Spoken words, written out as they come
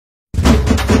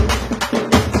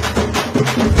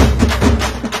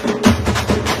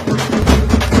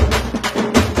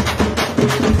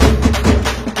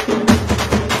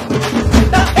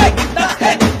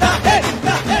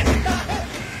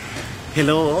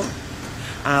Hello.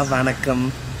 Vanakkam.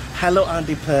 Hello,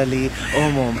 Auntie Pearly. Oh,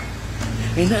 Mom.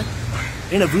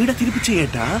 In a வீட திருப்பி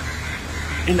செய்யட்டா?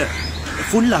 In a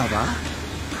full lava?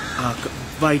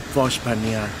 White wash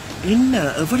பண்ணியா?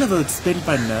 எவ்வளவு spend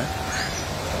பண்ண?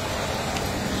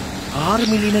 6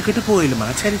 million கிட்ட போயிடுமா?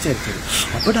 சரி.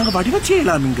 அப்ப நாங்க வடிவ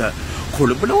செய்யலாம் இங்க.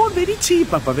 கொழும்புல வெரி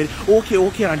சீப் அப்ப வெரி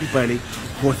ஓகே Auntie Pearly.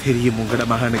 தெரியும் உங்களோட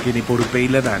மகனுக்கு நீ பொறுப்பே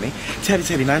இல்லை தானே.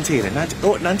 சரி நான் செய்யறேன்.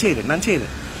 நான்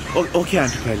செய்யறேன். Okay,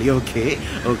 Auntie Pearly. Okay.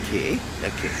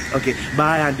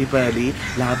 Bye, Auntie Pearly.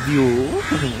 Love you.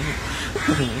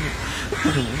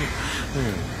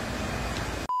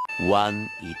 One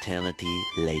eternity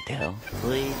later.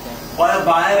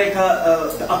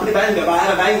 அப்படி வாங்க.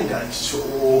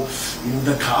 இந்த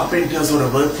கார்பெண்டர்ஸோட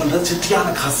ஒர்க் பண்றது சரியான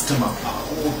கஷ்டமாப்பா.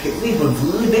 ஓகே, இப்ப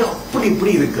வீடே அப்படி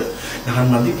இருக்கு.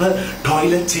 நான் வந்து இப்ப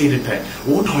டாய்லெட் செய்துட்டேன்.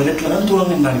 டாய்லெட்ல தான்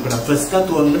துவங்கினேன். நான் இப்ப ஃபர்ஸ்டா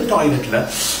துவங்கினது டாய்லெட்ல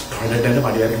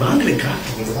படியா இருக்கு. வாங்கலைக்கா,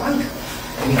 நீங்க வாங்க.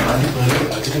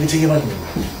 பட்ஜெட்டுக்கு செய்ய வாங்க.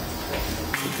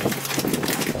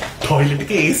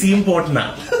 டாய்லெட்டுக்கு ஏசியும் போட்டனா.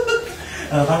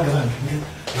 வாங்க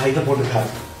லைட்டை போட்டுக்காரு.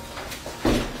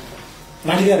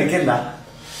 நடிகா இருக்கேன்டா.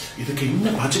 இதுக்கு என்ன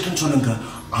பட்ஜெட்னு சொன்னாங்க.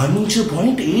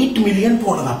 5.8 மில்லியன்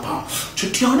போனதாப்பா.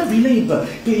 சுற்றியான விலை. இப்ப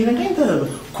என்னன்னா இந்த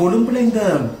கொழும்புல இந்த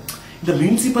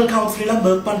முனிசிபல் கவுன்சில் எல்லாம்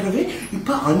ஒர்க் பண்றவே இப்ப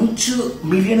 5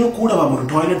 மில்லியனும் கூட ஒரு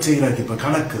டாய்லெட் செய்யறதுக்கு இப்ப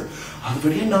கணக்கு.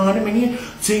 அதுபடியே 4 மில்லியன்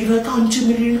செய்யறதுக்கு 5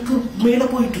 மில்லியனுக்கு மேல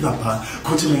போயிட்டுதாப்பா.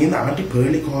 கொஞ்சம் இந்த ஆண்டி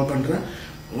பேர்லி கால் பண்றேன்.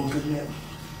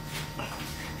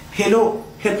 Hello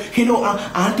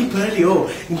Auntie Pearly.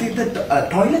 இந்த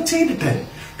டாய்லெட் செய்துட்டேன்.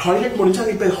 டாய்லெட் முடிஞ்சா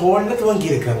இப்ப ஹால்ல துவங்கி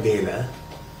இருக்கேன் வேலை.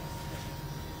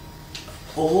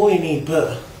 இனி இப்ப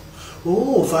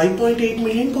 5.8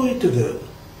 மில்லியன் போயிட்டுது.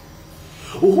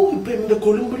 இப்ப இந்த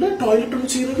கொழும்புல டாய்லெட்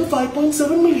ஒன்று செய்யறது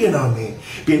 5.7 மில்லியன் ஆமே.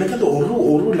 இப்ப எனக்கு அந்த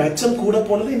ஒரு லட்சம் கூட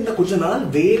போனது இந்த கொஞ்ச நாள்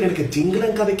வேலை. எனக்கு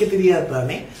ஜிங்கலம் கதைக்க தெரியாது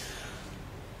தானே.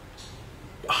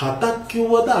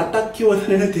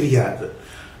 அட்டக்குவதுன்னு எனக்கு தெரியாது.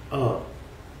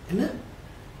 என்ன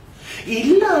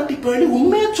இல்ல Auntie Pearly,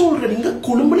 உண்மையா சொல்றேன். நீங்க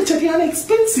கொழும்புல சரியான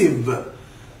எக்ஸ்பென்சிவ்.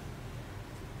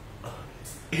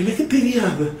 எனக்கு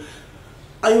தெரியாது.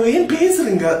 ஐயோ, ஏன்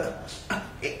பேசுறீங்க?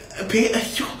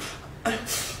 ஐயோ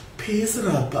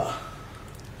பேசுறாப்பா.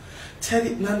 சரி,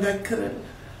 நான் வைக்கிறேன்.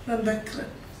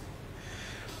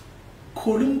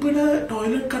 கொழும்புல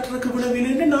டாய்லெட் கட்டுறதுக்கு விட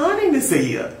விலைன்னு நான் என்ன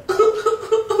செய்ய?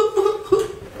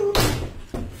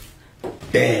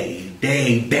 டேய்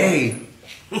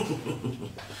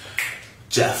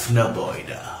Jaffna Boy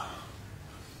da.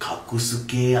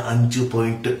 Kakusuke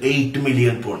 5.8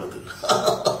 million போனது.